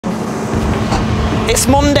It's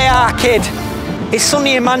Monday, kid. It's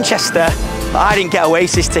sunny in Manchester, but I didn't get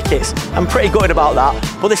Oasis tickets. I'm pretty gutted about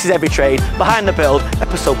that, but this is Every Trade Behind the Build,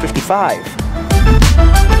 episode 55.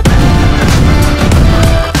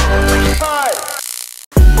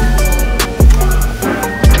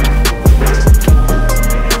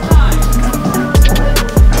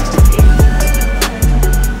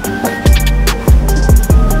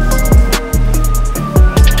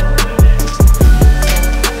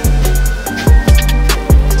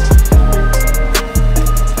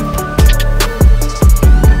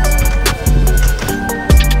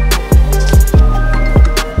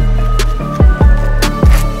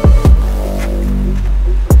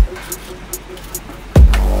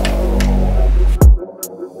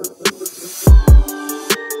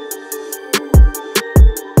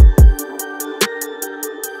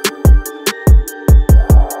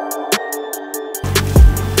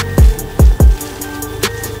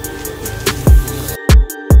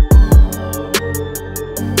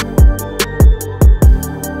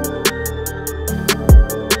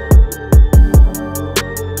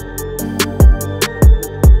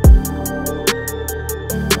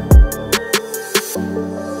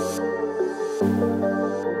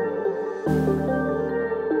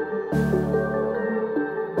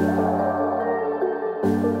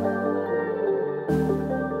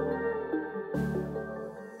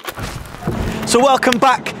 So welcome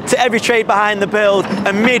back to Every Trade Behind the Build,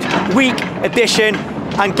 a mid-week edition,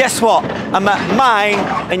 and guess what? I'm at mine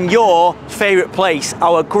and your favourite place,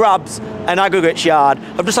 our grabs and aggregates yard.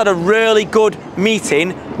 I've just had a really good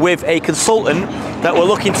meeting with a consultant that we're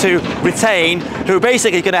looking to retain, who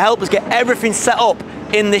basically is going to help us get everything set up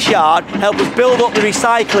in this yard, help us build up the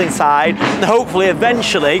recycling side, and hopefully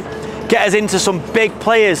eventually get us into some big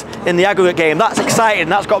players in the aggregate game. That's exciting,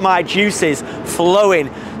 that's got my juices flowing.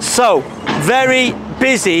 So, very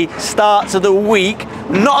busy start to the week,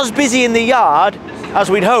 not as busy in the yard as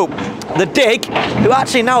we'd hope. The dig, who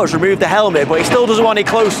actually now has removed the helmet, but he still doesn't want it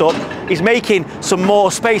close up, he's making some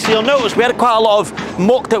more space. So you'll notice we had quite a lot of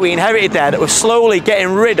muck that we inherited there that we're slowly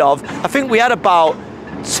getting rid of. I think we had about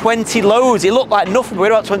 20 loads. It looked like nothing, but we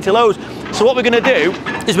had about 20 loads. So what we're going to do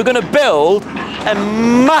is we're going to build a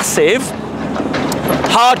massive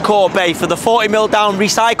hardcore bay for the 40mm down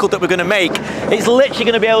recycled that we're going to make. It's literally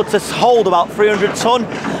going to be able to hold about 300 ton,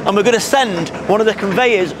 and we're going to send one of the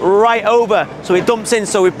conveyors right over so it dumps in.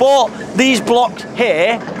 So we bought these blocks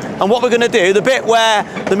here, and what we're going to do, the bit where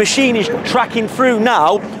the machine is tracking through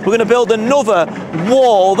now, we're going to build another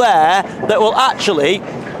wall there that will actually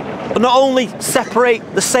not only separate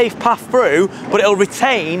the safe path through, but it'll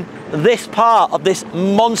retain this part of this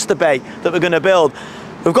monster bay that we're going to build.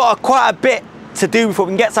 We've got quite a bit to do before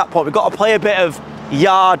we can get to that point. We've got to play a bit of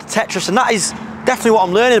yard Tetris, and that is definitely what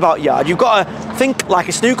I'm learning about yard. You've got to think like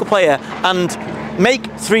a snooker player and make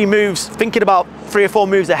 3 moves, thinking about 3 or 4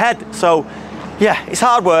 moves ahead. So yeah, it's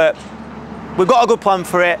hard work. We've got a good plan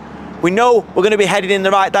for it. We know we're going to be heading in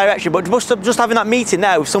the right direction, but just having that meeting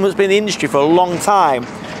there with someone that's been in the industry for a long time,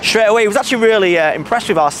 straight away, he was actually really impressed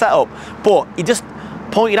with our setup, but he just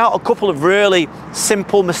pointed out a couple of really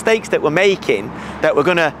simple mistakes that we're making that we're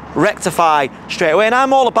going to rectify straight away, and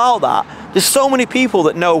I'm all about that. There's so many people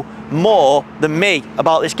that know more than me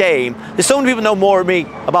about this game. There's so many people that know more than me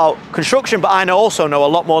about construction, but I also know a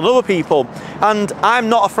lot more than other people, and I'm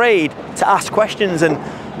not afraid to ask questions, and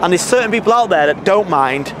there's certain people out there that don't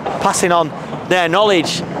mind passing on their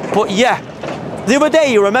knowledge. But yeah, the other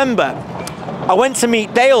day, you remember, I went to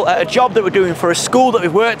meet Dale at a job that we're doing for a school that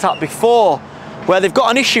we've worked at before, where they've got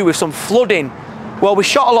an issue with some flooding. Well, we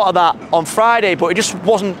shot a lot of that on Friday, but it just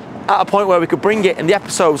wasn't at a point where we could bring it in the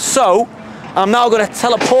episode. So I'm now going to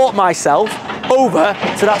teleport myself over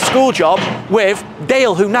to that school job with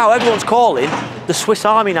Dale, who now everyone's calling the Swiss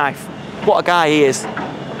Army knife. What a guy he is.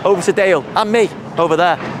 Over to Dale and me over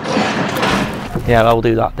there. Yeah, I will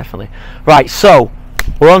do that, definitely. Right, so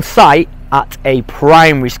we're on site at a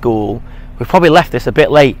primary school. We've probably left this a bit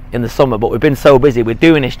late in the summer, but we've been so busy. We're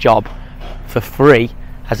doing this job for free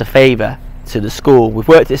as a favour to the school. We've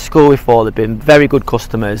worked at this school before, they've been very good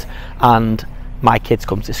customers, and my kids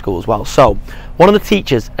come to school as well. So one of the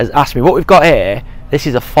teachers has asked me, what we've got here, this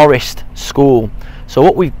is a forest school. So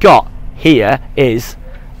what we've got here is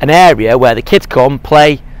an area where the kids come,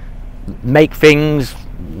 play, make things,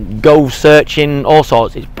 go searching, all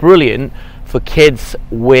sorts. It's brilliant for kids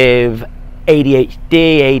with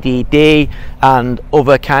ADHD, ADD and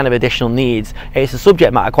other kind of additional needs. It's a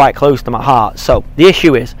subject matter quite close to my heart. So the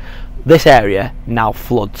issue is this area now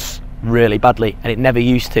floods really badly, and it never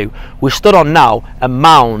used to. We're stood on now a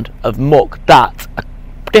mound of muck that a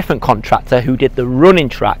different contractor who did the running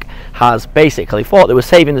track has basically thought they were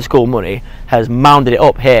saving the school money, has mounded it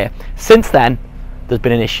up here. Since then, there's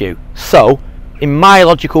been an issue. So, in my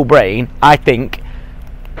logical brain, I think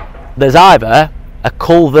there's either a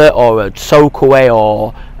culvert or a soakaway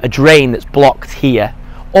or a drain that's blocked here,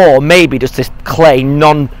 or maybe just this clay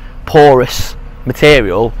non-porous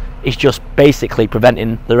material is just basically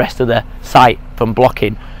preventing the rest of the site from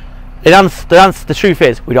blocking. The truth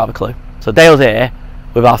is, we don't have a clue. So Dale's here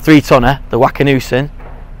with our 3-tonner, the 𝗕𝗨𝗟𝗗𝗔𝗧,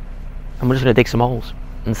 and we're just going to dig some holes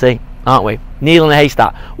and see, aren't we? Needle in a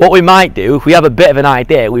haystack. What we might do, if we have a bit of an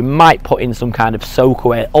idea, we might put in some kind of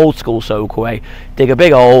soakaway, old school soakaway, dig a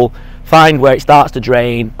big hole, find where it starts to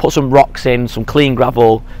drain, put some rocks in, some clean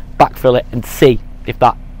gravel, backfill it and see if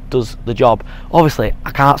that does the job. Obviously,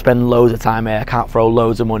 I can't spend loads of time here, I can't throw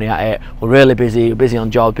loads of money at it. We're really busy, we're busy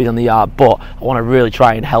on jobs, busy on the yard, but I want to really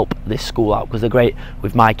try and help this school out because they're great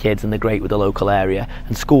with my kids and they're great with the local area,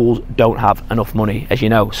 and schools don't have enough money, as you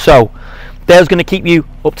know. So Dale's going to keep you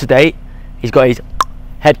up to date. He's got his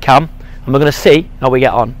head cam and we're going to see how we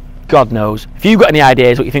get on. God knows. If you've got any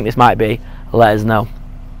ideas what you think this might be, let us know.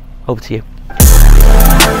 Over to you.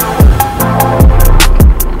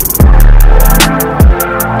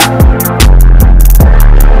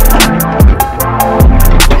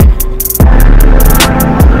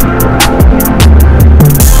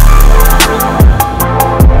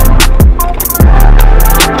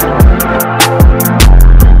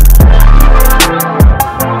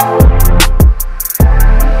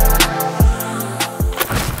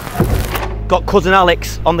 Got cousin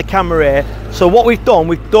Alex on the camera here. So what we've done,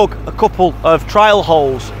 we've dug a couple of trial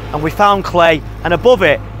holes and we found clay, and above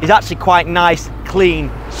it is actually quite nice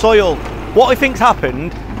clean soil. What we think's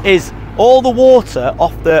happened is all the water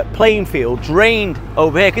off the playing field drained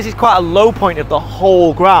over here because it's quite a low point of the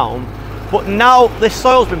whole ground, but now this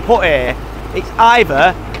soil's been put here, it's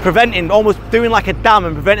either preventing, almost doing like a dam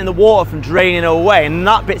and preventing the water from draining away, and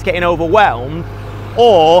that bit's getting overwhelmed,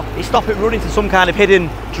 or it's stopping it running to some kind of hidden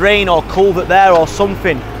drain or culvert there or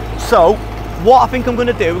something. So what I think I'm going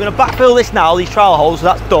to do, we're going to backfill this now, these trial holes, so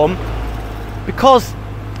that's done. Because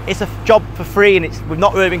it's a job for free and we've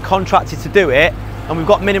not really been contracted to do it and we've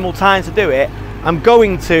got minimal time to do it, I'm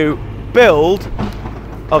going to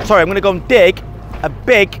go and dig a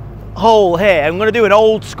big hole here. I'm going to do an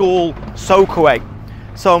old school soakaway.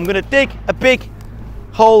 So I'm going to dig a big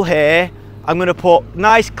hole here. I'm going to put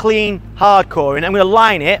nice clean hardcore in. I'm going to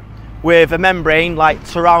line it with a membrane like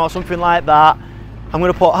𝗕𝗏 or something like that. I'm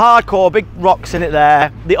going to put hardcore big rocks in it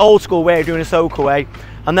there, the old school way of doing a soakaway,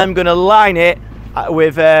 and then I'm going to line it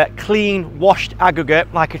with clean washed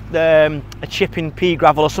aggregate like a chipping pea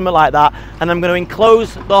gravel or something like that, and I'm going to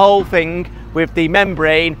enclose the whole thing with the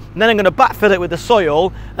membrane, and then I'm going to backfill it with the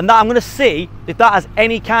soil, and that I'm going to see if that has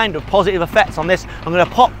any kind of positive effects on this. I'm going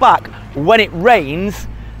to pop back when it rains,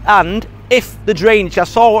 and if the drainage, I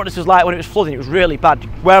saw what this was like when it was flooding, it was really bad.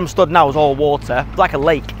 Where I'm stood now is all water, it's like a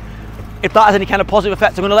lake. If that has any kind of positive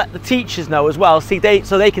effects, I'm going to let the teachers know as well, so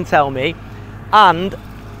they can tell me. And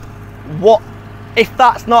what if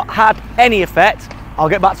that's not had any effect, I'll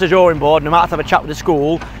get back to the drawing board and I might have to have a chat with the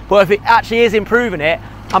school. But if it actually is improving it,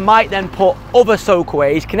 I might then put other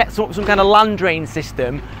soakaways, connect them up with some kind of land drain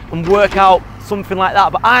system and work out something like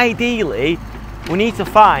that. But ideally, we need to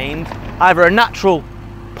find either a natural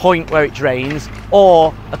point where it drains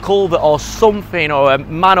or a culvert or something, or a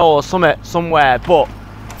manhole or something somewhere. But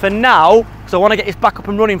for now, because I want to get this back up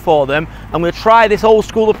and running for them, I'm going to try this old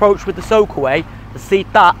school approach with the soakaway and see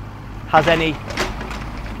if that has any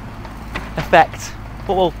effect.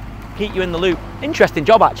 But we'll keep you in the loop. Interesting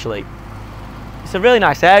job actually. It's a really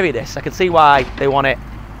nice area this. I can see why they want it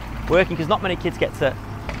working, because not many kids get to.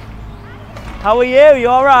 How are you? Are you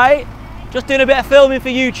alright? Just doing a bit of filming for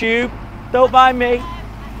YouTube. Don't mind me.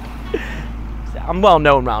 I'm well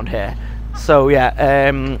known around here. So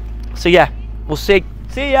yeah, we'll see.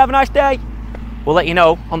 See you, have a nice day. We'll let you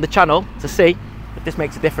know on the channel to see if this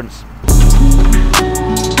makes a difference.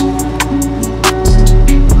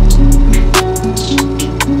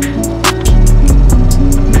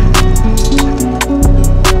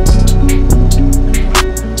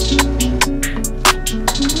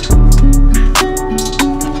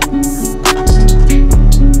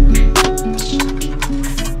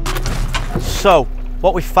 So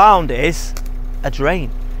what we found is a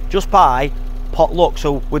drain just by potluck.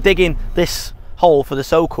 So we're digging this hole for the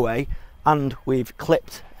soakaway and we've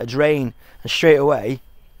clipped a drain, and straight away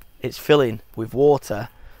it's filling with water.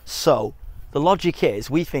 So the logic is,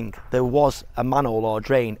 we think there was a manhole or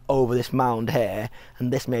drain over this mound here,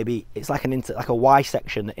 and this maybe, it's like like a Y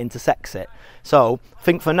section that intersects it. So I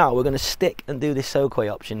think for now we're going to stick and do this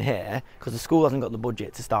𝗕𝗨𝗚𝗟𝗓 option here, because the school hasn't got the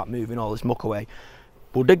budget to start moving all this muck away.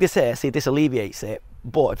 We'll dig this here, see if this alleviates it,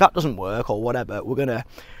 but if that doesn't work or whatever, we're going to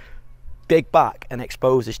dig back and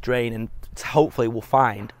expose this drain, and hopefully we'll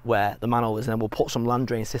find where the manhole is, and then we'll put some land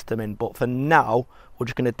drain system in. But for now, we're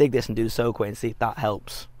just going to dig this and do the 𝗕𝗨𝗚𝗟𝗓 and see if that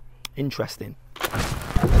helps. Interesting.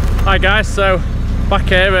 Hi guys, so back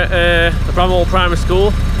here at the Bramhall Primary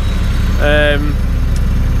School.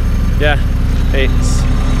 Yeah, it's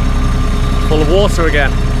full of water again.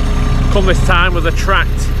 Come this time with a tracked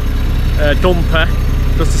dumper,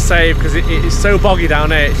 just to save, because it's so boggy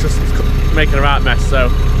down here, it's making a right mess. So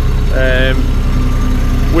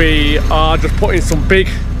we are just putting some big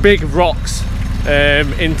rocks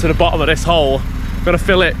into the bottom of this hole. Got to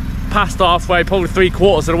fill it past halfway, probably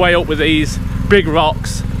 3/4 of the way up with these big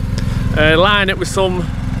rocks. Line it with some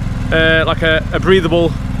like a breathable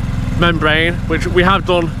membrane, which we have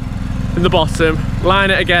done in the bottom. Line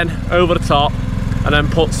it again over the top, and then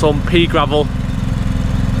put some pea gravel,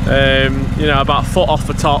 you know, about 1 foot off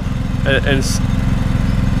the top, and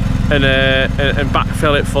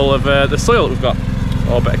backfill it full of the soil that we've got,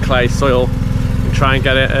 or a bit of clay soil, and try and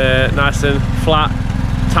get it nice and flat,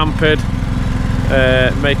 tampered.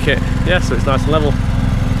 Make it, yeah, so it's nice and level.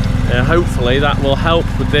 Hopefully that will help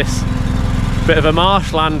with this bit of a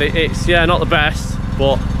marshland. It's, yeah, not the best,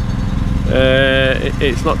 but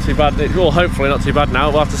it's not too bad. It will hopefully not too bad now.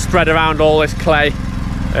 We'll have to spread around all this clay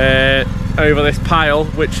over this pile,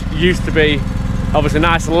 which used to be obviously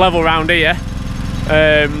nice and level around here.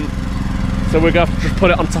 So we're going to just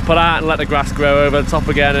put it on top of that and let the grass grow over the top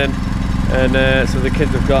again, and so the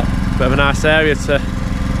kids have got a bit of a nice area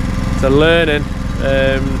to learn in.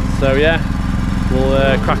 So yeah,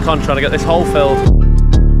 we'll crack on trying to get this hole filled.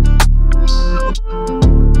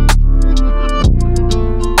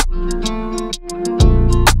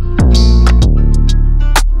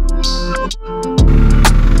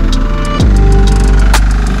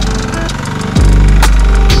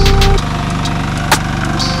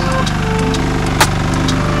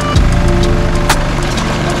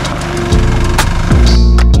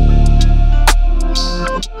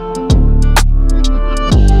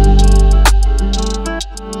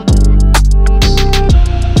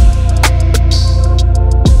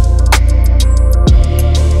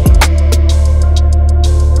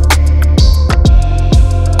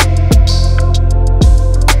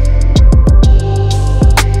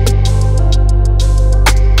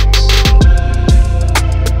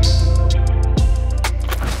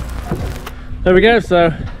 There we go,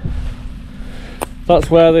 so that's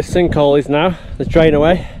where this sinkhole is now, the drain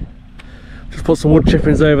away. Just put some wood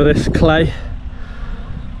chippings over this clay,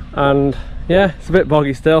 and yeah, it's a bit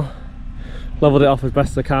boggy still. Leveled it off as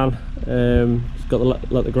best I can. Just got to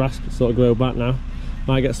let the grass sort of grow back now.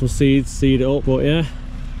 Might get some seeds, seed it up, but yeah,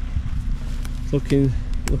 it's looking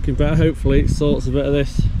better. Hopefully it sorts a bit of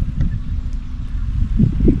this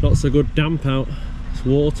not so good damp out, this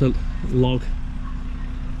water log.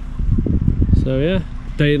 So yeah,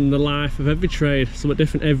 day in the life of every trade, something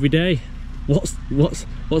different every day. What's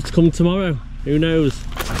to come tomorrow? Who knows?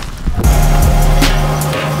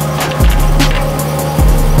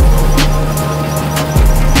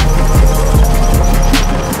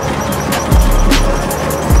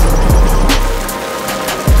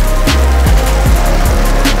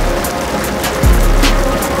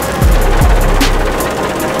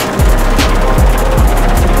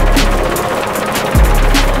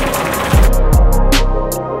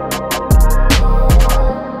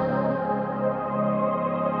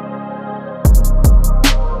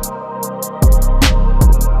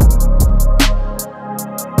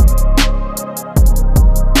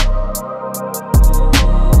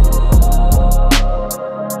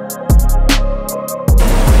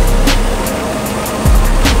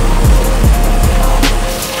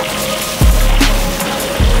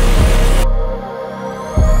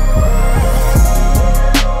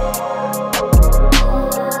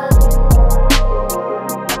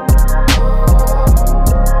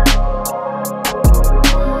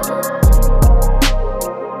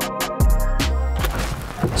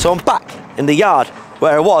 So I'm back in the yard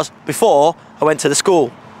where I was before I went to the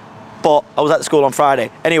school, but I was at the school on Friday.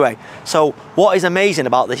 Anyway, so what is amazing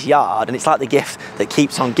about this yard, and it's like the gift that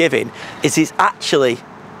keeps on giving, is it's actually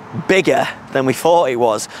bigger than we thought it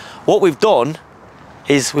was. What we've done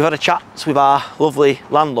is we've had a chat with our lovely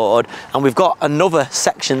landlord, and we've got another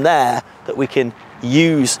section there that we can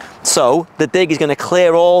use. So the dig is going to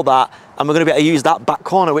clear all that, and we're going to be able to use that back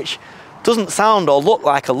corner, which doesn't sound or look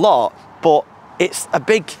like a lot, but it's a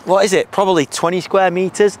big, what is it, probably 20 square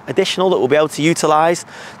meters additional that we'll be able to utilize.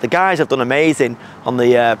 The guys have done amazing on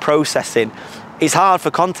the processing. It's hard for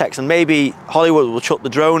context, and maybe Hollywood will chuck the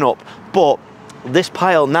drone up, but this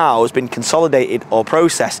pile now has been consolidated or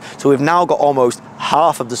processed, so we've now got almost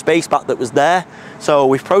half of the space back that was there. So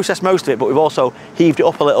we've processed most of it, but we've also heaved it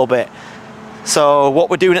up a little bit. So what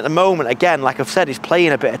we're doing at the moment, again, like I've said, is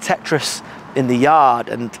playing a bit of Tetris in the yard,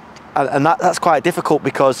 and that's quite difficult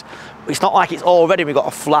because it's not like it's all ready. We've got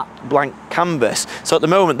a flat blank canvas. So at the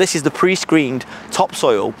moment, this is the pre-screened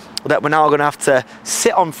topsoil that we're now going to have to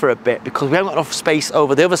sit on for a bit, because we haven't got enough space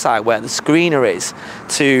over the other side where the screener is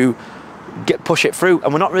to push it through,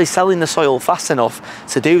 and we're not really selling the soil fast enough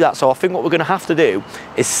to do that. So I think what we're going to have to do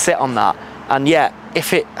is sit on that, and yeah,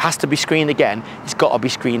 if it has to be screened again, it's got to be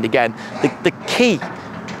screened again. The key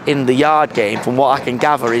in the yard game, from what I can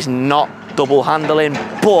gather, is not double handling,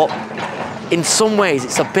 but in some ways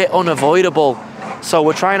it's a bit unavoidable. So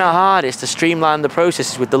we're trying our hardest to streamline the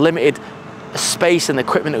processes with the limited space and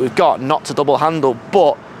equipment that we've got, not to double handle.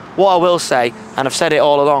 But what I will say, and I've said it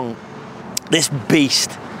all along, this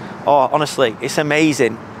beast, oh, honestly, it's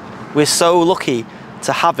amazing. We're so lucky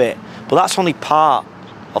to have it, but that's only part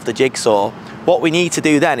of the jigsaw. What we need to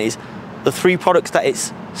do then is, the 3 products that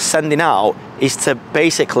it's sending out is to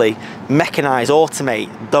basically mechanize, automate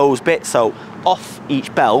those bits. So off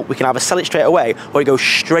each belt, we can either sell it straight away, or it goes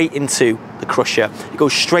straight into the crusher. It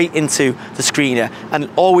goes straight into the screener,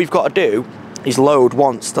 and all we've got to do is load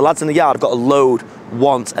once. The lads in the yard have got to load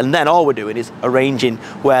once, and then all we're doing is arranging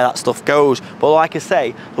where that stuff goes. But like I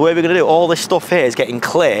say, the way we're going to do all this stuff here is getting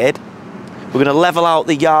cleared. We're going to level out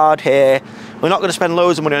the yard here. We're not going to spend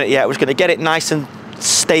loads of money on it yet. We're just going to get it nice and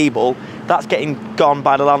stable. That's getting gone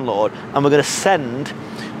by the landlord, and we're going to send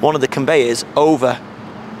one of the conveyors over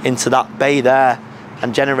into that bay there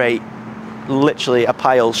and generate literally a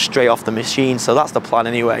pile straight off the machine. So that's the plan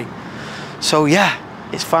anyway. So yeah,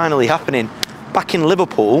 it's finally happening. Back in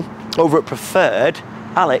Liverpool, over at Preferred,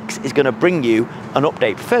 Alex is going to bring you an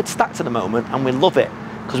update. Preferred stacked at the moment, and we love it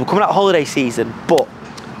because we're coming out of holiday season, but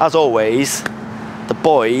as always, the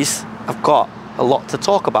boys have got a lot to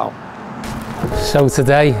talk about. So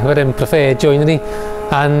today we're in Preferred Joinery,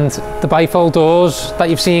 and the bifold doors that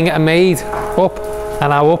you've seen getting made up and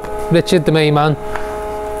now up, Richard, the main man,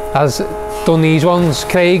 has done these ones.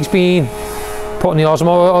 Craig's been putting the Osmo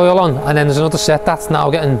oil on, and then there's another set that's now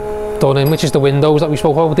getting done in, which is the windows that we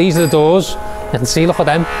spoke about. These are the doors. You can see, look at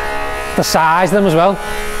them. The size of them as well.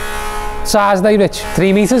 Size are they, Rich?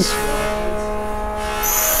 3 meters.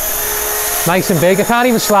 Nice and big. I can't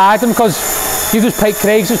even slide them because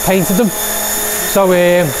Craig's just painted them. So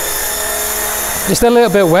they're still a little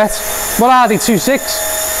bit wet. What are they, 2.6?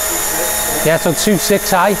 Yeah, so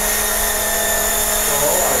 2.6 high.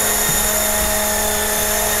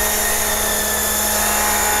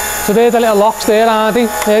 So they're the little locks there, aren't they?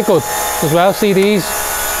 They're good as well, see these?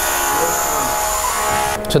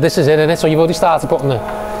 So this is it, isn't it? So you've already started putting the...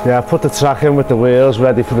 Yeah, I put the track in with the wheels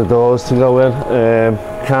ready for the doors to go in.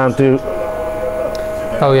 Can't do...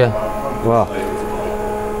 Oh yeah. What?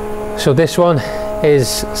 So this one is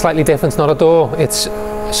slightly different. It's not a door, it's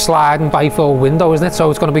a sliding bifold window, isn't it? So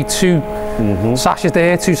it's going to be 2 sashes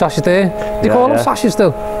there, 2 sashes there. Do you call them sashes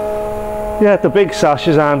still? Yeah, the big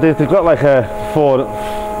sashes, aren't they? They've got like a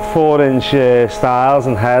 4-inch styles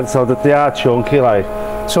and heads, so that they are chunky, like.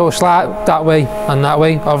 So slide that way and that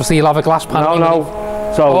way. Obviously you'll have a glass panel. No.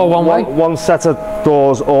 So one way? One set of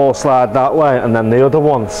doors all slide that way, and then the other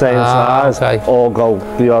one, same size, all go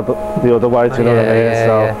the other way, do you know what I mean?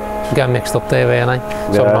 So we're getting mixed up there, aren't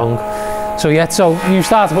I? So wrong. So yeah, so you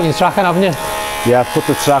started putting your track in, haven't you? Yeah, I put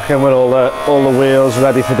the track in with all the wheels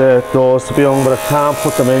ready for the doors to be hung, but I can't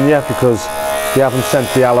put them in yet because they haven't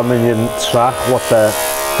sent the aluminium track what the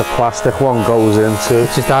plastic one goes into.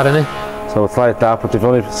 Which is that, innit? So it's like that, but they've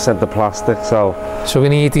only sent the plastic, so we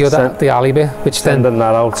need the alley bit, which then sending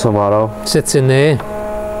that out tomorrow. Sits in there,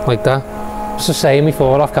 like that. I was just saying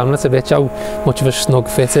before off camera to Bitch how much of a snug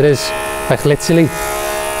fit it is. Like literally,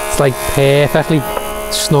 it's like perfectly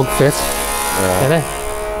snug fit, isn't it?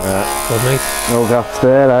 Yeah. Good, mate. No gaps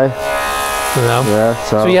there, eh? No.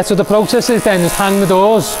 Yeah, so the process is then just hang the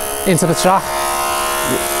doors into the track.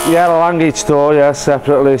 Yeah, I'll hang each door, yeah,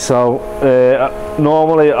 separately. So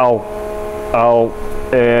normally I'll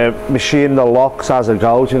machine the locks as I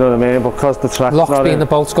go, do you know what I mean? Because the track's locks not being in, the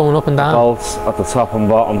bolts going up and down. Bolts at the top and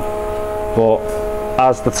bottom. But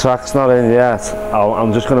as the track's not in yet,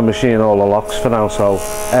 I'm just going to machine all the locks for now, so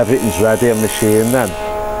everything's ready and machined then.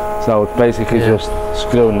 So it's basically just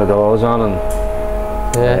screwing the doors on and...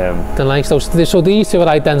 they're nice. So these two are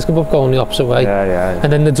identical but going the opposite way. Yeah.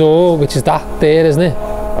 And then the door, which is that there, isn't it?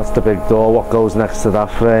 That's the big door, what goes next to that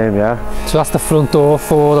frame, yeah. So that's the front door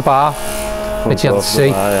for the bar, which you have to see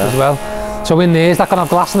as well. So in there, is that going to have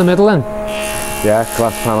glass in the middle then? Yeah,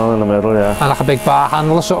 glass panel in the middle, yeah. And like a big bar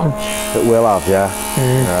handle or something? It will have, yeah.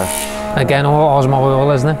 Yeah. Again, all Osmo oil,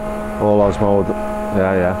 isn't it? All Osmo,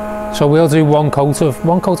 yeah. So we'll do one coat of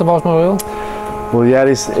Osmo oil? Well, yeah,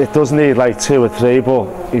 it does need like 2 or 3,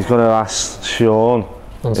 but he's going to ask Sean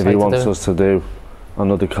if he wants us to do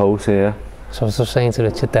another coat here. So I was just saying to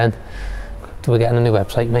Richard then, we're getting a new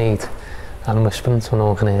website made, and I'm whispering to no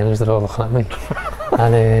one can hear me, they're all looking at me.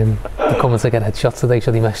 And they're coming to get headshots today,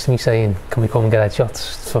 so they messaged me saying, can we come and get headshots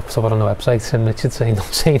so we're on the website? And Richard saying,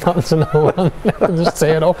 don't say nothing to no one, just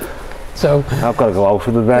say it up. So I've got to go out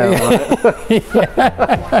for the day.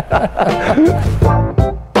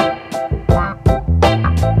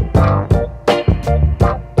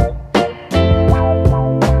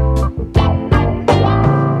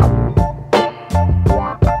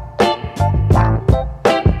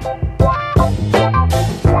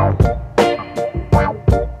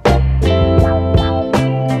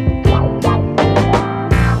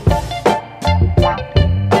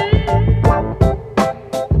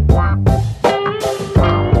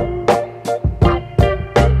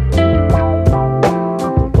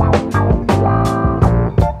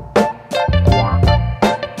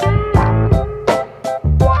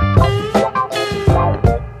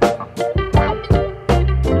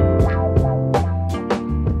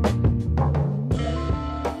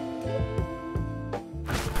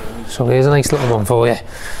 So here's a nice little one for you.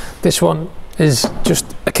 This one is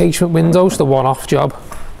just a casement windows, the one-off job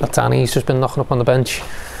that Danny's just been knocking up on the bench.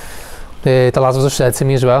 The lads have just said to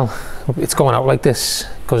me as well, it's going out like this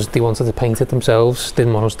because they wanted to paint it themselves,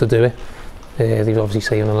 didn't want us to do it. They've obviously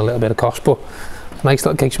saving on a little bit of cost, but a nice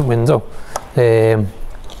little casement window.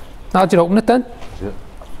 How'd you open it then? Yeah.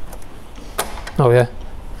 Oh yeah.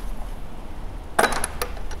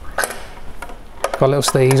 Got little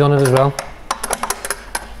stays on it as well.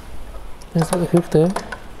 There's that the hook there.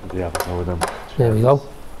 Yeah, go with them. There we go.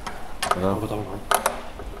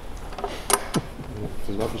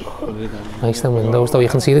 Nice them windows though, you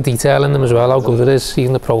can see the detail in them as well, how good it is,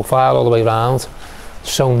 even the profile all the way around.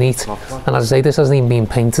 So neat. And as I say, this hasn't even been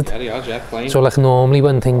painted. So like normally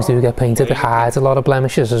when things do get painted, it hides a lot of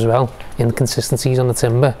blemishes as well, inconsistencies on the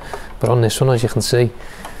timber. But on this one, as you can see,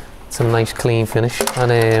 it's a nice clean finish.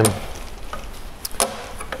 And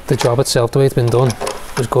the job itself, the way it's been done,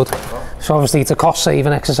 was good. So obviously it's a cost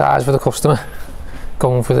saving exercise for the customer,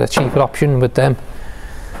 going for the cheaper option with them.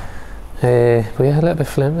 But yeah, a little bit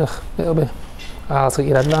flimsy, a little bit. I'll take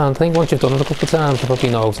your head round. I think once you've done it a couple of times, you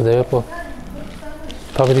probably know how to do it, but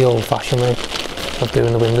probably the old fashioned way of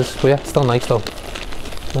doing the windows. But yeah, still nice though.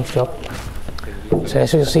 Nice job. So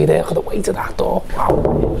as you can see there, got the weight of that door.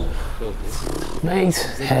 Wow. Mate,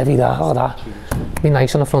 heavy that, look at that. Be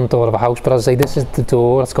nice on the front door of a house, but as I say, this is the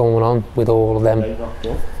door that's going on with all of them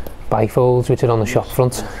bifolds which are on the shop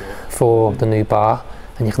front for the new bar,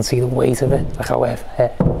 and you can see the weight of it, like how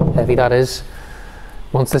heavy that is.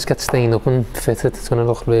 Once this gets stained up and fitted, it's going to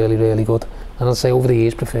look really, really good. And as I say, over the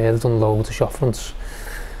years, they've done loads of shop fronts,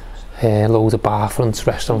 loads of bar fronts,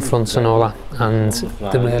 restaurant fronts and all that, and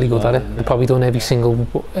they're really good at it. They've probably done every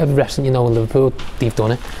restaurant you know in Liverpool, they've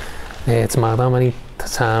done it. It's mad how many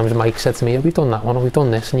times Mike said to me, we've done that one or we've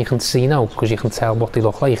done this, and you can see now because you can tell what they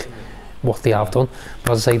look like, what they have done.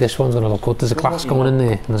 But as I say, this one's going to look good. There's a glass going in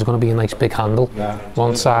there and there's going to be a nice big handle.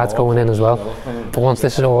 One side's going in as well. But once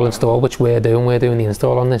this is all installed, which we're doing the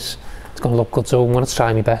install on this, it's going to look good. So I'm going to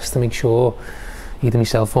try my best to make sure either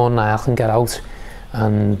myself or Niall can get out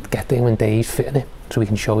and get there when Dave's fitting it, so we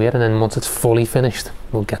can show you it, and then once it's fully finished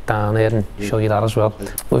we'll get down there and show you that as well.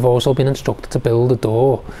 We've also been instructed to build a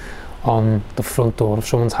door on the front door of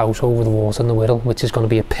someone's house over the water in the Wirral, which is going to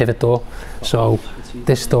be a pivot door. So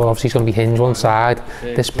this door obviously is going to be hinged one side,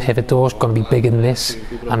 this pivot door is going to be bigger than this,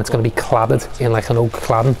 and it's going to be cladded in like an oak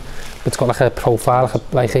cladding. It's got like a profile,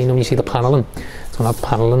 like you know when you see the panelling, it's going to have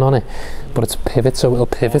panelling on it, but it's a pivot, so it'll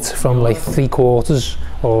pivot from like 3/4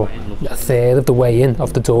 or a third of the way in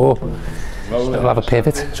of the door. So it'll have a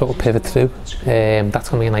pivot, so it'll pivot through. That's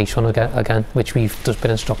going to be a nice one again, which we've just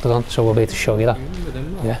been instructed on, so we'll be able to show you that.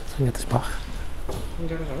 Yeah, so get this back.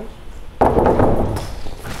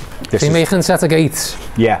 So you're making a set of gates?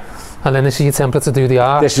 Yeah. And then this is your template to do the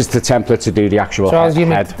arch? This is the template to do the actual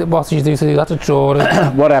head. What did you do to do that, to draw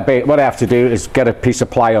it? What I have to do is get a piece of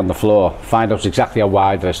ply on the floor, find out exactly how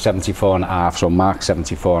wide it is, 74.5, so mark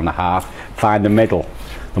 74.5, find the middle.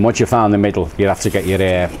 And once you found the middle, you have to get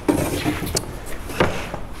your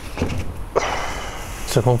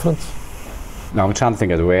circumference? No, I'm trying to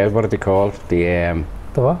think of the word. What are they called? The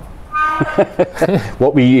what?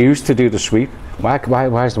 What we use to do the sweep.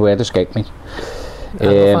 Why's the word escape me?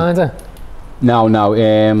 Angle finder. No,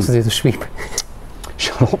 To do the sweep.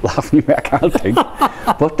 shut up, laughing at me, I can't think.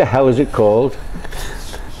 What the hell is it called?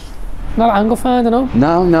 Not angle finder, no?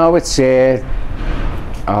 No, it's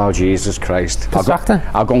oh Jesus Christ.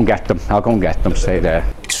 I'll go and get them. Stay there.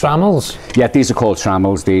 Trammels. Yeah, these are called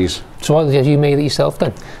trammels, these. So what, have you made it yourself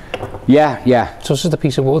then? Yeah. So this is the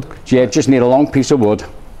piece of wood? Yeah, just need a long piece of wood.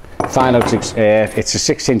 Find out it's a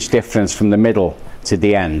 6-inch difference from the middle to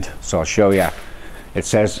the end. So I'll show you. It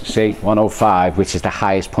says, see, 105, which is the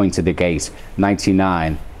highest point of the gate.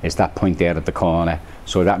 99 is that point there at the corner.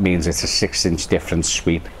 So that means it's a 6-inch difference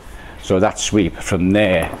sweep. So that sweep from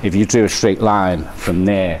there, if you do a straight line from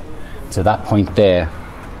there to that point there,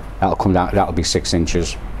 that'll come down, that'll be 6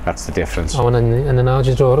 inches. That's the difference. Oh, and then how do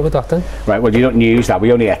you draw it with that then? Right, well, you don't use that.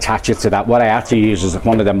 We only attach it to that. What I had to use is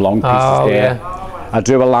one of them long pieces there. Yeah. I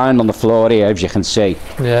drew a line on the floor here, as you can see.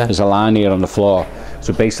 Yeah. There's a line here on the floor.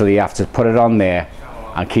 So basically you have to put it on there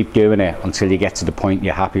and keep doing it until you get to the point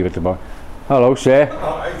you're happy with the point. Hello, sir.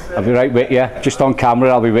 I'll be right with you. Just on camera,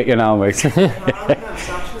 I'll be with you now, mate.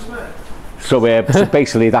 So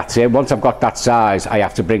basically that's it. Once I've got that size, I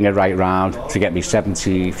have to bring it right round to get me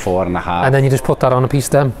 74.5. And then you just put that on a piece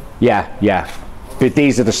then? Yeah. But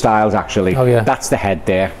these are the styles actually. Oh yeah. That's the head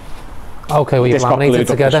there. Okay, well you've laminated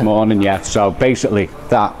together. This morning, yeah. So basically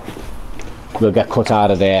that will get cut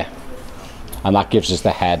out of there, and that gives us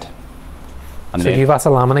the head. And so you've had to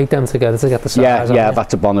laminate them together to get the size? Yeah, I've had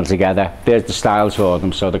to bond them together. There's the styles for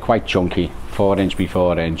them, so they're quite chunky. 4-inch by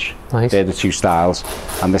 4-inch. Nice. They're the two styles,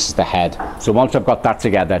 and this is the head. So once I've got that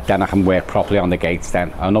together, then I can work properly on the gates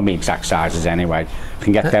then. I know my exact sizes anyway. I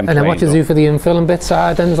can get them And then what you do for the infill and bit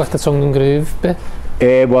side then, is like the tongue and groove bit?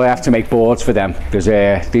 Well, I have to make boards for them, because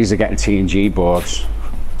these are getting T&G boards.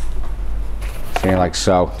 See, like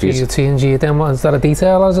so. So you T&G then, what, is that a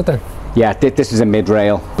detail, is it then? Yeah, this is a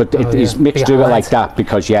mid-rail, but it's mixed through it like that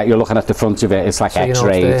because, yeah, you're looking at the front of it, it's like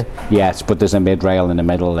X-rayed. Yes, but there's a mid-rail in the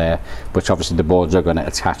middle there, which obviously the boards are going to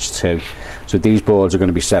attach to. So these boards are going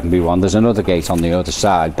to be 7x1. There's another gate on the other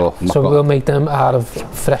side, but... So we'll make them out of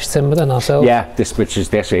fresh timber then ourselves? Yeah, this stuff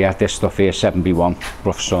here, 7x1,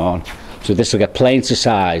 rough sawn. So this will get plain to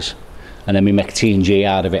size, and then we make T&G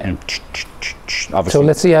out of it, and obviously... So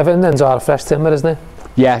let's see, everything then's out of fresh timber, isn't it?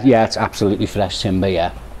 Yeah, it's absolutely fresh timber,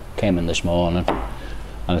 yeah. Came in this morning,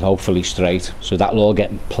 and it's hopefully straight, so that'll all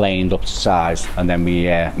get planed up to size, and then we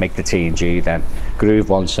make the T&G then, groove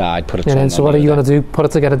one side, put it on. So what are you going to do, put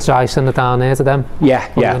it together, dry, send it down there to them?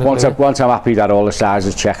 Yeah, once I'm happy that all the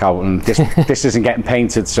sizes check out, and this isn't getting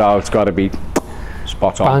painted, so it's got to be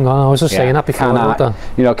spot on. Bang on, I was just saying that before.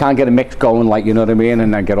 Can't get a mix going, like, you know what I mean,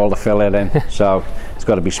 and then get all the filler in, so it's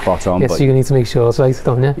got to be spot on. Yes, so you need to make sure it's right,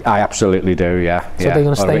 don't you? I absolutely do, yeah. So they're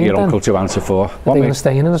going to stain your then? uncle to answer for. Are they going to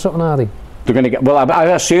stain it or something, are they? They're going to get, well, I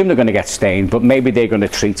assume they're going to get stained, but maybe they're going to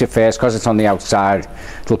treat it first, because it's on the outside.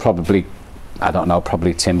 It'll probably, I don't know,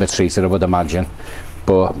 probably timber treated, I would imagine.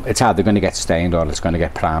 But it's either going to get stained or it's going to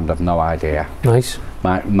get primed, I've no idea. Nice.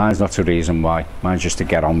 Mine's not the reason why, mine's just to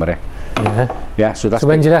get on with it. Yeah, so that's... So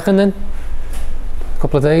when do you reckon then?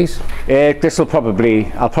 Couple of days?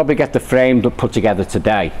 I'll probably get the frame put together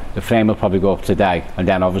today. The frame will probably go up today, and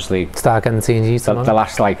then obviously start getting the T&G tomorrow. The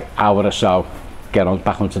last like hour or so, get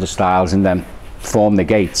back onto the styles and then form the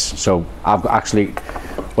gates. So I've actually,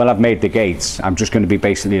 when I've made the gates, I'm just going to be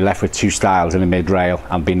basically left with 2 styles in a mid-rail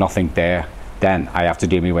and be nothing there. Then I have to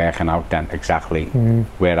do me working out then exactly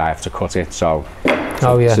where I have to cut it. So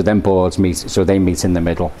then boards meet, so they meet in the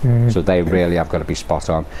middle. So they really have got to be spot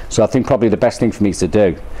on. So I think probably the best thing for me to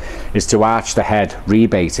do is to arch the head,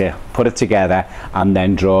 rebate it, put it together, and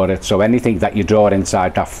then draw it. So anything that you draw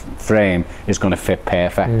inside that frame is going to fit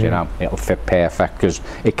perfect. You know, it'll fit perfect because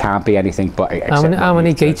it can't be anything but. How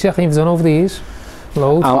many gates have you done over the years?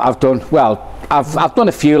 Loads. I've done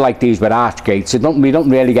a few like these with arch gates. We don't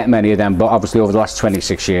really get many of them, but obviously over the last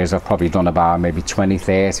 26 years I've probably done about maybe 20,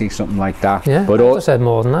 30, something like that. Yeah, but I said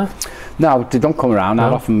more than that. No, they don't come around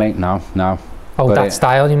that often, mate. No. Oh, but that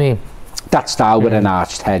style you mean? That style with an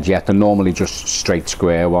arched head, yeah. They're normally just straight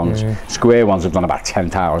square ones. Square ones have done about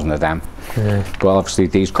 10,000 of them. But obviously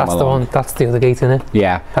these come along. That's the other gate, isn't it?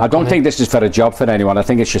 Yeah. I don't think this is for a job for anyone. I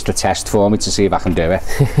think it's just a test for me to see if I can do it.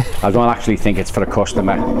 I don't actually think it's for a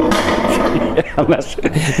customer. Unless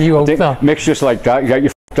you hope not. Mix just like that. You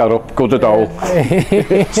f*** that up. Go to dough.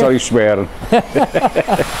 Sorry swearing.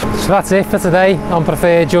 So that's it for today on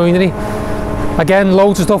Preferred Joinery. Again,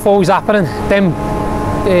 loads of stuff always happening. Them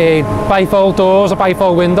bifold doors or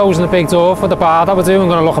bifold windows and the big door for the bar that we're doing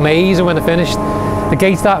going to look amazing when they're finished. The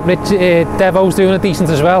gates that Devo's doing are decent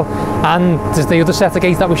as well. And there's the other set of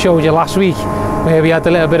gates that we showed you last week, where we had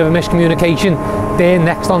a little bit of a miscommunication. They're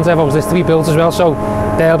next on Zevo's list to be built as well, so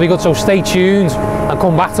they'll be good. So stay tuned and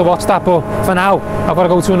come back to watch that. But for now, I've got to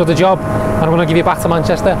go to another job, and I'm going to give you back to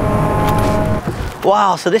Manchester.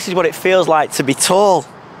 Wow, so this is what it feels like to be tall.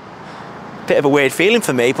 Bit of a weird feeling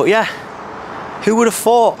for me, but yeah, who would have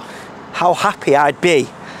thought how happy I'd be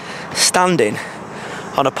standing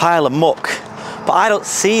on a pile of muck? But I don't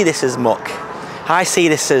see this as muck. I see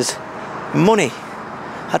this as money.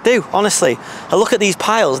 I do, honestly. I look at these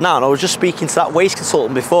piles now, and I was just speaking to that waste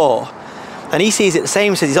consultant before, and he sees it the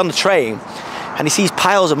same. He says he's on the train and he sees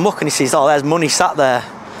piles of muck and he sees, oh, there's money sat there.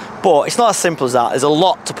 But it's not as simple as that. There's a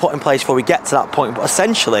lot to put in place before we get to that point. But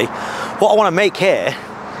essentially, what I want to make here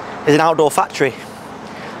is an outdoor factory.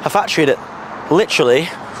 A factory that literally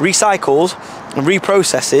recycles and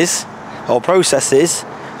reprocesses, or processes,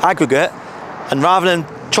 aggregate, and rather than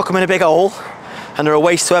chuck them in a big hole and they're a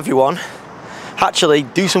waste to everyone, actually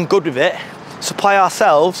do some good with it, supply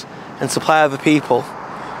ourselves and supply other people.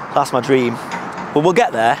 That's my dream. But we'll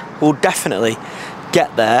get there. We'll definitely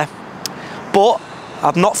get there. But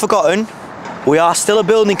I've not forgotten, we are still a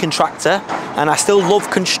building contractor, and I still love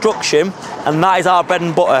construction, and that is our bread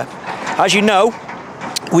and butter. As you know,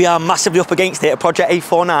 we are massively up against it at Project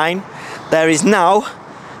𝗕𝗨𝗟𝗓. There is now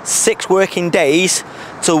 6 working days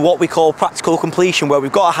to what we call practical completion, where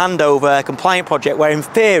we've got a handover, a compliant project, where in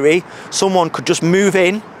theory, someone could just move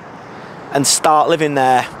in and start living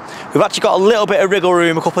there. We've actually got a little bit of wriggle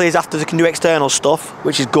room a couple of days after they can do external stuff,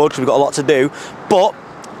 which is good because we've got a lot to do. But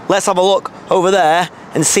let's have a look over there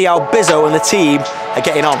and see how Bizzo and the team are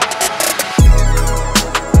getting on.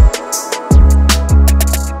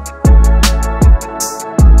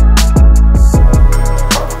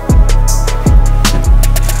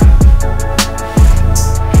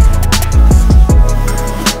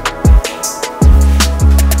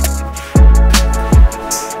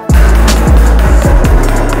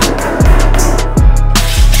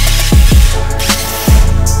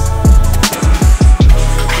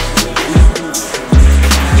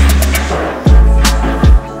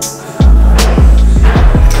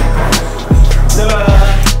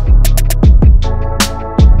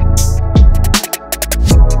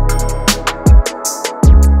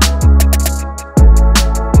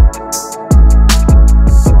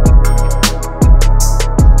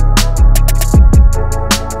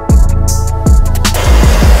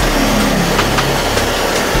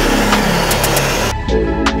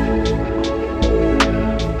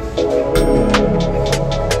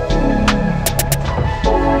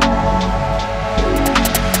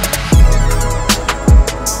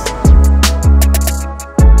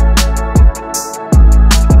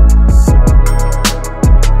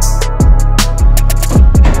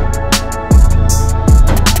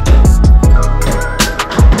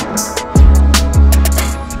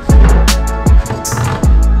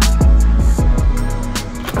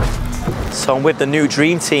 So I'm with the new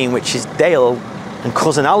dream team, which is Dale and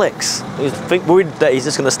cousin Alex. You're worried that he's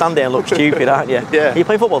just going to stand there and look stupid, aren't you? Yeah. Are you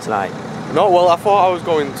playing football tonight? No, well, I thought I was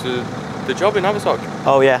going to the job in Haverstock.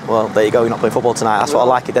 Oh yeah, well there you go, you're not playing football tonight. That's what I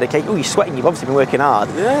like it, dedicate. Oh, you're sweating, you've obviously been working hard.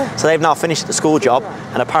 Yeah. So they've now finished the school job,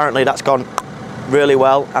 and apparently that's gone really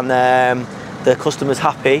well, and the customer's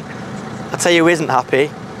happy. I tell you who isn't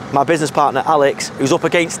happy, my business partner Alex, who's up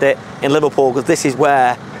against it in Liverpool, because this is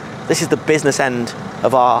the business end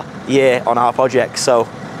of our year on our project. So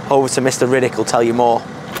over to Mr. Riddick will tell you more.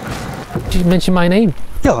 Did you mention my name?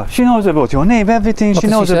 Yeah, she knows about your name, everything. What she did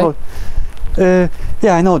knows she say? about.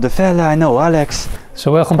 Yeah, I know the fella, I know Alex.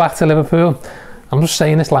 So welcome back to Liverpool. I'm just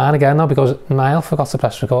saying this line again now because Niall forgot to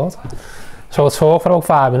press record. So I'll talk for about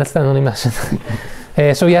 5 minutes then, only messing.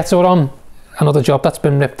 So yeah, so we're on another job that's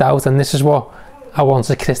been ripped out, and this is what I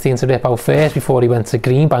wanted Christian to rip out first before he went to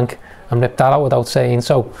Greenbank and ripped that out without saying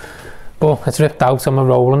so. But it's ripped out and we're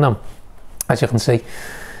rolling them, as you can see.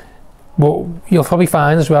 But you'll probably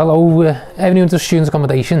find as well, everyone does student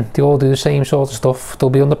accommodation, they all do the same sort of stuff.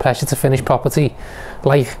 They'll be under pressure to finish property,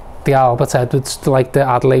 like the 𝗕𝗨𝗟𝗔𝗧, like the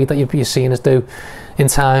Adelaide that you're seeing us do, in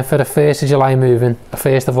time for a 1st of July moving, a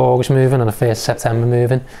 1st of August moving, and a 1st of September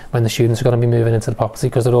moving, when the students are going to be moving into the property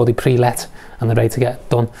because they're already pre-let and they're ready to get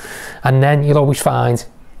done. And then you'll always find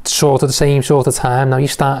sort of the same sort of time. Now you're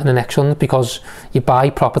starting the next one because you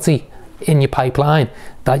buy property in your pipeline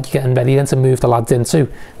that you're getting ready then to move the lads into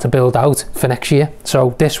to build out for next year.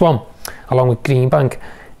 So this one, along with Greenbank,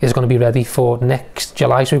 is going to be ready for next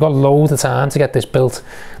July. So we've got loads of time to get this built.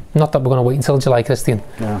 Not that we're going to wait until July, Christian.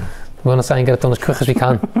 Yeah. We're going to try and get it done as quick as we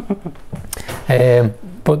can.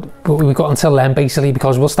 But we've got until then basically,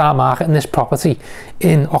 because we'll start marketing this property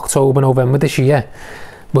in October, November this year.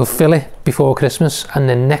 we'll fill it before Christmas, and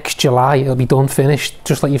then next July it'll be done, finished,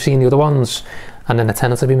 just like you've seen the other ones, and then the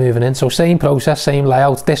tenants will be moving in. So same process, same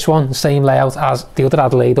layout. This one, same layout as the other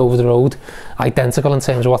Adelaide over the road, identical in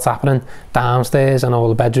terms of what's happening downstairs and all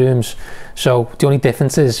the bedrooms. So the only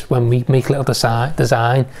difference is when we make little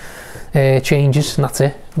design changes, and that's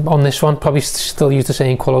it. On this one, probably still use the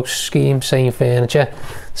same colour scheme, same furniture,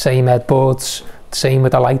 same headboards, same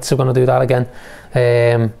with the lights. We're going to do that again,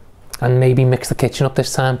 and maybe mix the kitchen up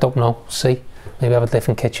this time. Don't know, see, maybe have a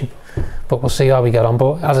different kitchen, but we'll see how we get on.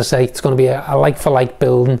 But as I say, it's going to be a like for like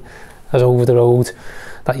building as over the road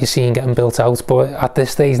that you're seeing getting built out. But at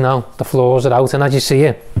this stage now, the floors are out, and as you see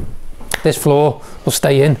it, this floor will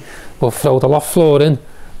stay in. We'll throw the loft floor in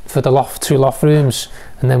for the loft, 2 loft rooms,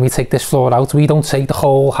 and then we take this floor out. We don't take the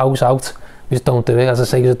whole house out, we just don't do it. As I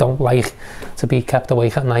say, we don't like to be kept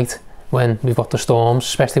awake at night when we've got the storms,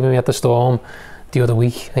 especially when we had the storm the other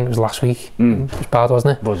week. I think it was last week. It was bad,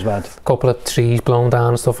 wasn't it? It was bad. A couple of trees blown down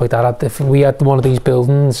and stuff like that. If we had one of these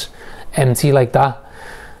buildings empty like that,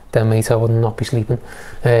 then mate, I would not be sleeping.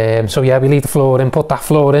 So yeah, we leave the floor in, put that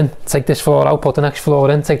floor in, take this floor out, put the next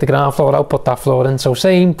floor in, take the ground floor out, put that floor in. So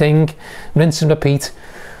same thing, rinse and repeat,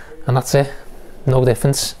 and that's it. No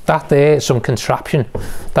difference. That there is some contraption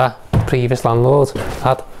that the previous landlord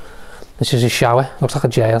had. This is a shower. Looks like a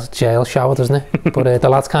jail shower, doesn't it? But the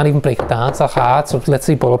lads can't even break it down. It's that hard. So let's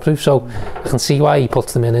say bulletproof. So I can see why he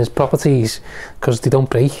puts them in his properties, because they don't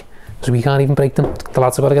break. Because we can't even break them. The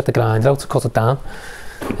lads have got to get the grinder out to cut it down.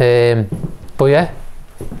 But yeah,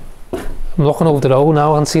 I'm looking over the road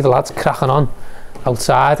now and see the lads cracking on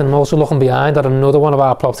outside, and I'm also looking behind at another one of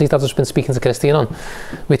our properties that I've just been speaking to Christian on,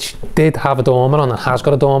 which did have a dormer on and has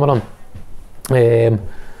got a dormer on. The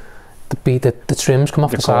trims come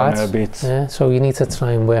off the sides. Yeah, so you need to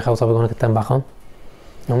try and work out how we're going to get them back on.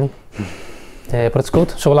 But it's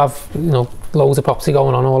good. So we'll have, you know, loads of property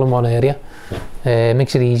going on all in one area.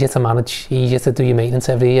 Makes it easier to manage, easier to do your maintenance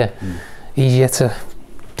every year, easier to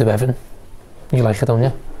do everything. You like it, don't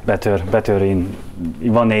you? Better in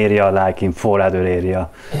one area, like in 4 other area,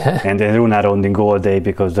 and then run around in all day,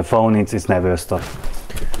 because the phone is never stop.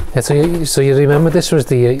 Yeah, so you remember this was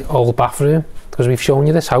the old bathroom, because we've shown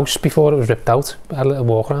you this house before it was ripped out. I had a little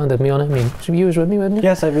walk around, didn't we, on it? I mean, some you was with me, weren't you?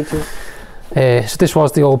 Yes, I would too. So this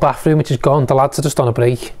was the old bathroom, which is gone. The lads are just on a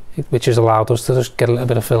break, which has allowed us to just get a little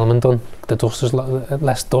bit of filming done. The dust is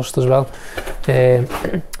less dust as well.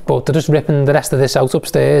 But they're just ripping the rest of this out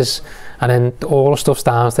upstairs, and then all the stuff's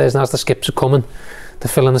downstairs, and as the skips are coming, they're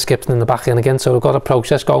filling the skips in the back in again. So we've got a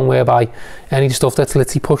process going whereby any stuff that's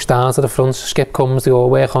literally pushed down to the front, skip comes, they all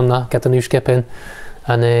work on that, get the new skip in,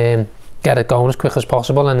 and get it going as quick as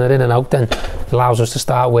possible, and they're in and out. Then it allows us to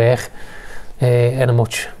start work in a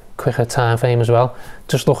much quicker time frame as well.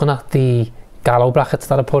 Just looking at the gallow brackets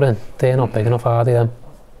that I put in, they're not big enough, are they, them?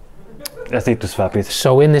 I think to swap it.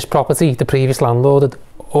 So in this property, the previous landlord had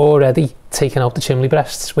already taken out the chimney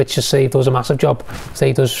breasts, which has saved us a massive job.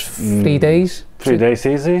 Saved us 3 days. 3 days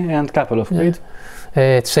easy, and a couple of quid.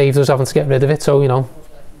 It saved us having to get rid of it, so, you know,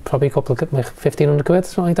 probably a couple of, like 1,500 quid,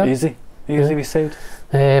 something like that. Easy we saved.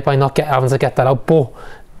 By not having to get that out. But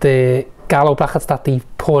the gallow brackets that they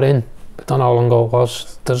put in, I don't know how long ago it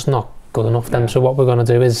was, they're just not good enough them. So what we're going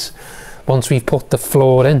to do is, once we've put the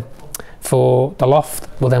floor in for the loft,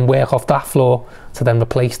 we'll then work off that floor to then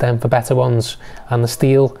replace them for better ones. And the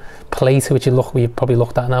steel plate, which we've probably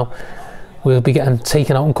looked at now, we'll be getting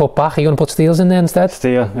taken out and cut back. Are you going to put steels in there instead?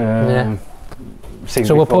 Steel, yeah.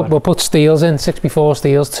 So we'll put steels in, 6x4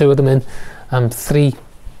 steels, 2 of them in, and 3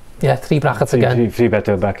 brackets again. 3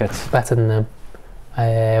 better brackets. Better than them.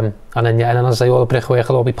 And then as I say, all the brickwork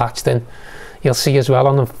will all be patched in. You'll see as well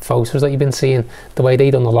on the photos that you've been seeing, the way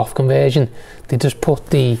they done the loft conversion, they just put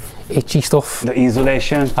the itchy stuff, the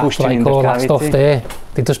insulation, pushed in all the that cavity. stuff there,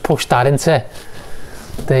 they just pushed that into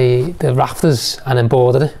the rafters and then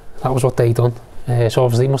boarded it. That was what they done. So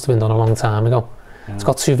obviously it must have been done a long time ago. Yeah. It's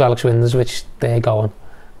got 2 Velux windows, which they're going.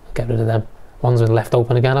 Get rid of them. One's been left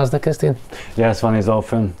open again, hasn't it, Christian? Yes, one is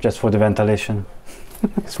open just for the ventilation.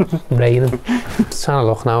 It's raining. Just trying to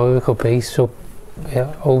look now where we could be. So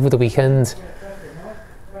yeah, over the weekend,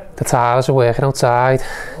 the tilers are working outside,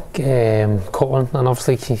 cutting, and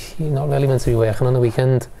obviously you're not really meant to be working on the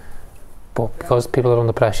weekend, but because people are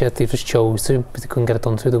under pressure, they just chose to, but they couldn't get it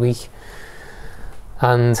done through the week.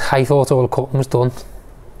 And I thought all the cutting was done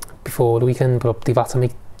before the weekend, but they've had to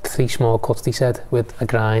make 3 small cuts, they said, with a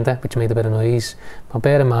grinder, which made a bit of noise. But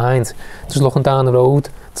bear in mind, just looking down the road,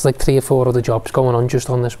 there's like 3 or 4 other jobs going on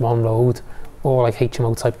just on this one road, all like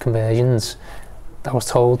HMO type conversions. I was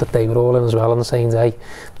told that they were all in as well on the same day.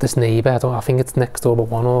 This neighbour, I think it's next door but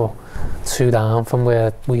 1 or 2 down from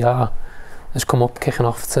where we are, has come up kicking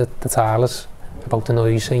off to the tailors about the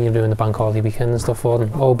noise saying you're doing the bank holiday weekend and stuff for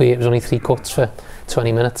them, albeit it was only 3 cuts for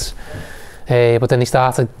 20 minutes. But then he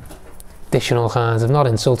started dishing all kinds of, not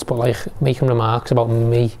insults, but like making remarks about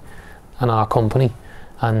me and our company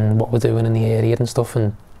and what we're doing in the area and stuff,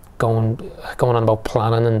 and going on about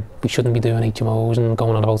planning and we shouldn't be doing HMOs, and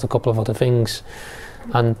going on about a couple of other things.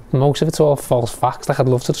 And most of it's all false facts. Like, I'd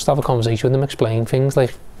love to just have a conversation with them, explain things.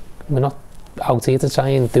 Like, we're not out here to try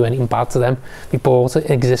and do anything bad to them. We bought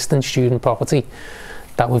an existing student property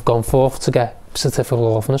that we've gone for to get certificate of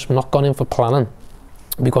lawfulness. We're not gone in for planning.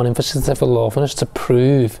 We've gone in for certificate of lawfulness to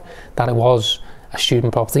prove that it was a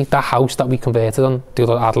student property. That house that we converted on, the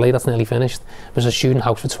other Adelaide that's nearly finished, was a student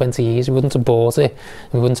house for 20 years. We wouldn't have bought it,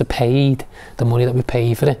 and we wouldn't have paid the money that we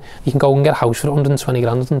paid for it. You can go and get a house for 120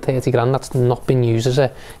 grand, 130 grand, that's not been used as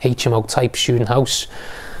a HMO type student house.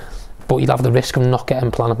 But you'd have the risk of not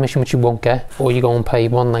getting planning permission, which you won't get, or you go and pay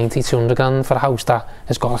 190, 200 grand for a house that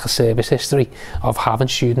has got like a service history of having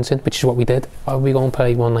students in, which is what we did. Why would we go and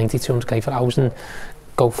pay 190, 200k for a house and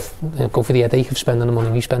go for the headache of spending the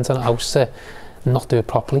money we spent on a house to not do it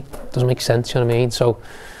properly? Doesn't make sense, you know what I mean? So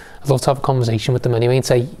I'd love to have a conversation with them anyway and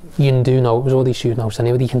say, you do know it was all these student houses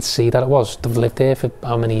anyway. You can see that it was. They've lived there for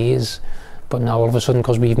how many years, but now all of a sudden,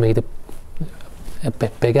 because we've made it a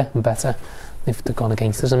bit bigger and better, if they've gone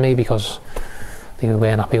against us and me because they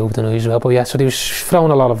weren't happy over the noise as well. But yeah, so they was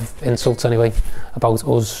throwing a lot of insults anyway about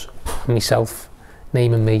us and myself,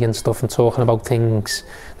 naming me and stuff, and talking about things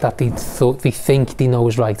that they think they know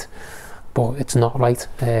is right, but it's not right.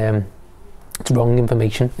 It's wrong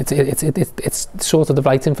information. It's sort of the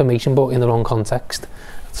right information, but in the wrong context.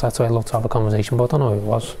 So that's why I'd love to have a conversation, but I don't know who it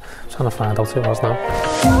was. I'm trying to find out who it was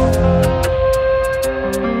now.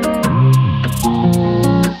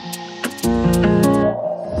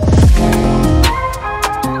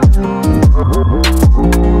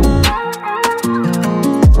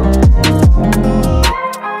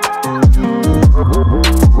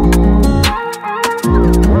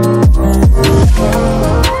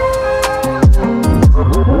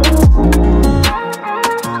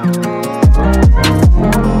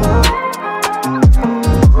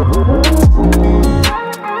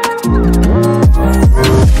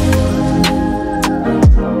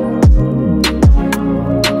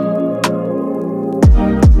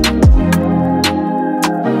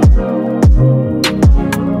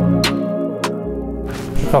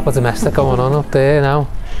 Proper domestic going on up there now.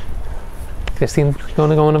 Christine, you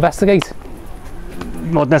want to go and investigate?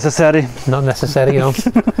 Not necessary. Not necessary, you know.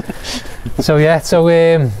 So yeah, so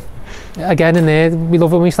again in there, we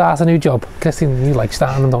love when we start a new job. Christine, you like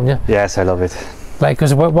starting them, don't you? Yes, I love it. Like,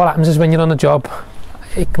 because what happens is when you're on a job,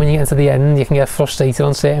 when you get to the end, you can get frustrated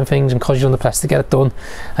on certain things, and because you're under pressure to get it done,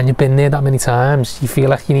 and you've been there that many times, you feel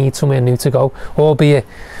like you need somewhere new to go, albeit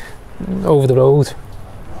over the road.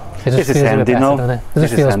 It just feels a bit better, doesn't it? It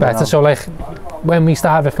just feels better. So like, when we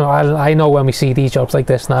start, I know when we see these jobs like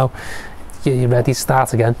this now, you're ready to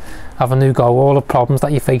start again, have a new go. All the problems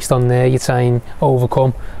that you faced on there, you try and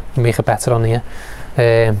overcome, you make it better on here.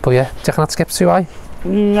 But yeah, do you reckon that skips too high?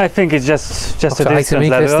 I think it's just a distant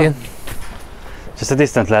level. Christian. Just a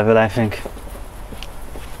distant level, I think.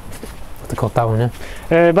 To cut down,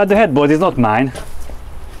 yeah. But the headboard is not mine.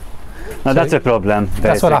 Now so that's a problem.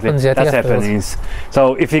 That's what happens, yeah. That's happening.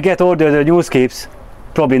 So if you get all the new skips,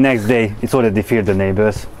 probably next day it's already filled the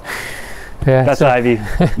neighbors. Yeah. That's why we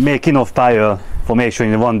make enough pile for make sure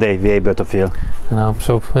in one day we're able to fill. I know.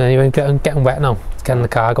 So anyway, getting wet now. Getting the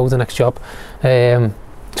car, go to the next job.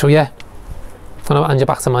 So yeah, I'm gonna hand you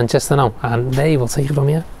back to Manchester now, and they will take it from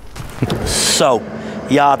here. So,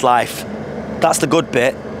 yard life. That's the good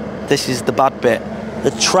bit. This is the bad bit.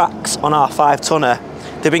 The tracks on our 5-tonner.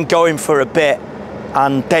 They've been going for a bit,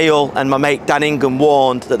 and Dale and my mate Dan Ingham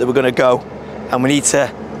warned that they were going to go, and we need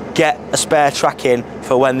to get a spare track in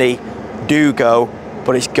for when they do go,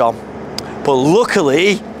 but it's gone. But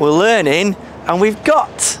luckily we're learning, and we've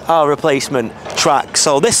got our replacement track,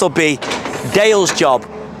 so this will be Dale's job.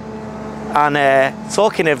 And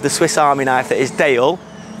talking of the Swiss Army knife that is Dale,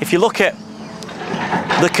 if you look at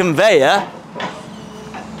the conveyor,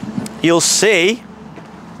 you'll see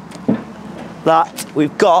that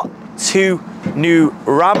we've got 2 new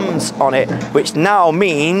rams on it, which now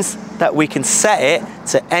means that we can set it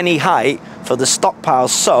to any height for the stockpiles.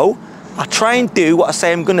 So I try and do what I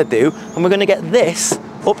say I'm going to do, and we're going to get this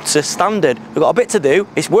up to standard. We've got a bit to do.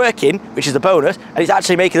 It's working, which is the bonus, and it's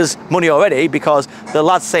actually making us money already because the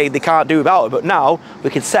lads say they can't do without it, but now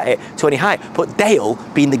we can set it to any height. But Dale,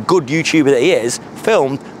 being the good YouTuber that he is,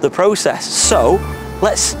 filmed the process. So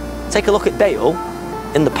let's take a look at Dale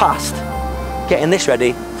in the past, getting this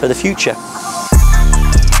ready for the future.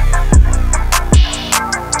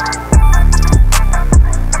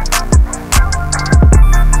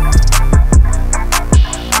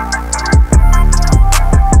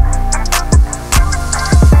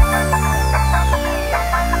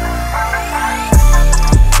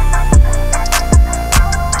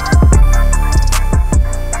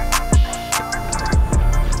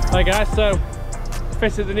 Yeah, so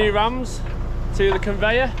fitted the new rams to the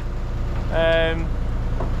conveyor.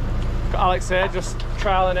 Got Alex here just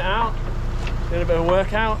trialling it out, doing a bit of a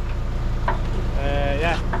workout.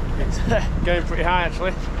 Yeah, it's going pretty high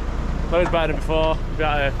actually. Loads better than before. We've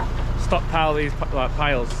got to stockpile these like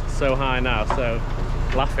piles so high now, so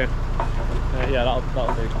laughing. Yeah, that'll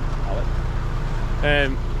do,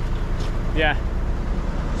 Alex. Yeah,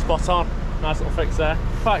 spot on. Nice little fix there.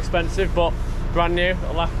 Quite expensive, but brand new.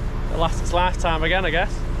 It'll last its lifetime again, I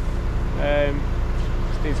guess.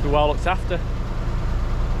 Just needs to be well looked after.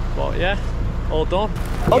 But yeah, all done.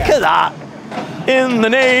 Look at that, in the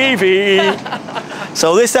Navy.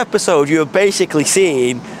 So this episode, you have basically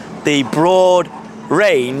seen the broad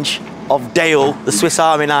range of Dale, the Swiss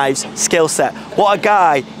Army Knives skill set. What a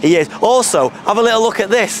guy he is. Also, have a little look at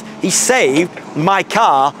this. He saved my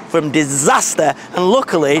car from disaster, and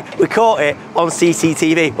luckily we caught it on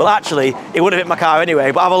CCTV. Well, actually, it would have hit my car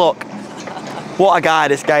anyway, but have a look. What a guy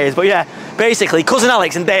this guy is. But yeah, basically, Cousin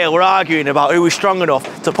Alex and Dale were arguing about who was strong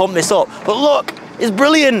enough to pump this up. But look, it's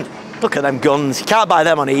brilliant. Look at them guns. You can't buy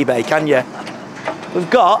them on eBay, can you? We've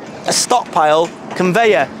got a stockpile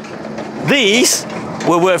conveyor. These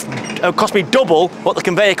were cost me double what the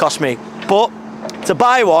conveyor cost me, but to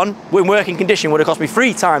buy one in working condition would have cost me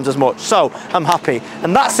 3 times as much, so I'm happy.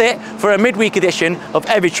 And that's it for a midweek edition of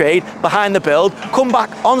Every Trade Behind the Build. Come back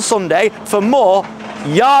on Sunday for more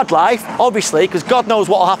yard life, obviously, because God knows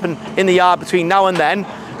what will happen in the yard between now and then.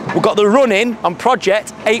 We've got the run-in on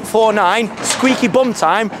Project 849, squeaky bum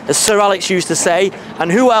time, as Sir Alex used to say,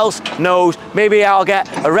 and who else knows, maybe I'll get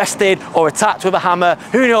arrested or attacked with a hammer.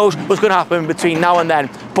 Who knows what's going to happen between now and then.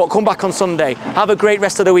 But come back on Sunday. Have a great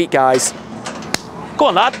rest of the week, guys. Go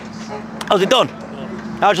on, lad. How's it done?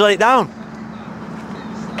 How'd you let it down?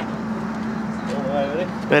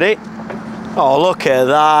 Ready? Oh, look at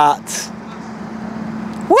that.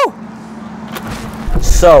 Woo!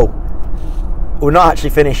 So, we're not actually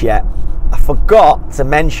finished yet. I forgot to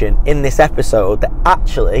mention in this episode that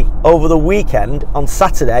actually over the weekend on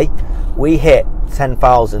Saturday we hit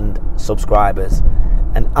 10,000 subscribers,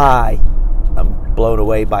 and I am blown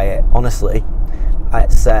away by it. Honestly,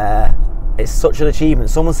 it's such an achievement.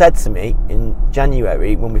 Someone said to me in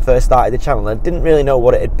January when we first started the channel, I didn't really know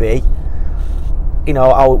what it'd be. You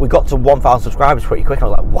know, we got to 1,000 subscribers pretty quick, and I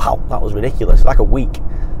was like, wow, that was ridiculous. Like a week.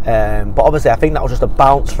 But obviously I think that was just a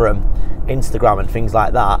bounce from Instagram and things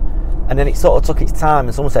like that, and then it sort of took its time,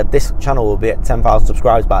 and someone said this channel will be at 10,000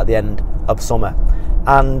 subscribers by the end of summer.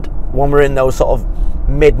 And when we're in those sort of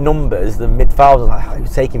mid numbers, the mid thousands, like, it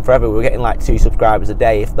was taking forever. We were getting like 2 subscribers a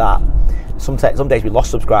day, if that. Some days we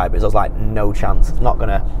lost subscribers. I was like, no chance, it's not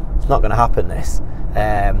gonna happen, this.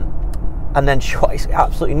 And then it's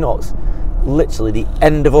absolutely nuts. Literally the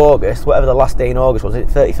end of August, whatever the last day in August was, it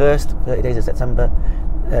 31st, 30 days of September,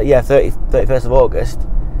 yeah, 31st of August,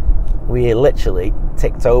 we literally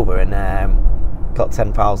ticked over and got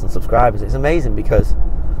 10,000 subscribers. It's amazing, because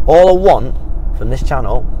all I want from this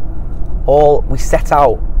channel, all we set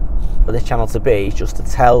out for this channel to be, is just to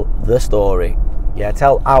tell the story. Yeah,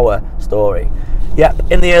 tell our story. Yeah,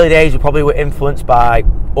 in the early days we probably were influenced by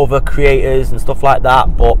other creators and stuff like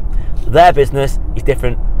that, but their business is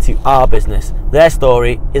different to our business. Their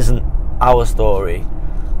story isn't our story.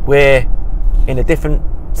 We're in a different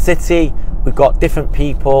city, we've got different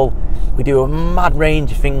people, we do a mad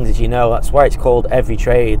range of things, as you know. That's why it's called Every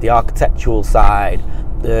Trade. The architectural side,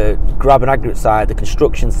 the grab and aggregate side, the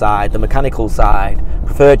construction side, the mechanical side,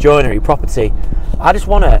 preferred joinery, property. I just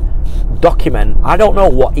want to document. I don't know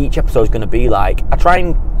what each episode is going to be like. I try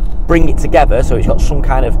and bring it together so it's got some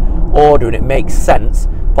kind of order and it makes sense,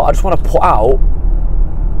 but I just want to put out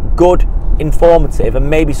good, informative, and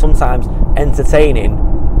maybe sometimes entertaining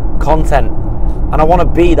content. And I want to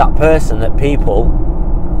be that person that people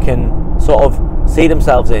can sort of see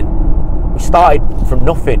themselves in. We started from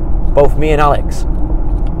nothing, both me and Alex,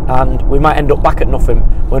 and we might end up back at nothing.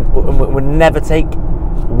 We never take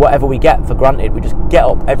whatever we get for granted. We just get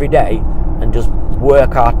up every day and just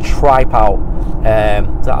work our tripe out.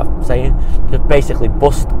 Is that what I'm saying? Just basically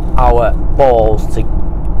bust our balls to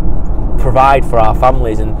provide for our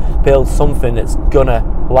families and build something that's gonna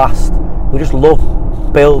last. We just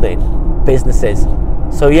love building businesses.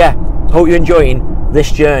 So yeah, hope you're enjoying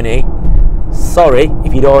this journey. Sorry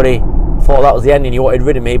if you'd already thought that was the end and you wanted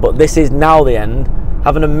rid of me, but this is now the end.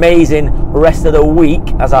 Have an amazing rest of the week,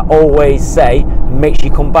 as I always say, and make sure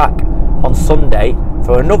you come back on Sunday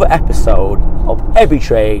for another episode of Every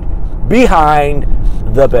Trade Behind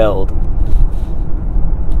the Build.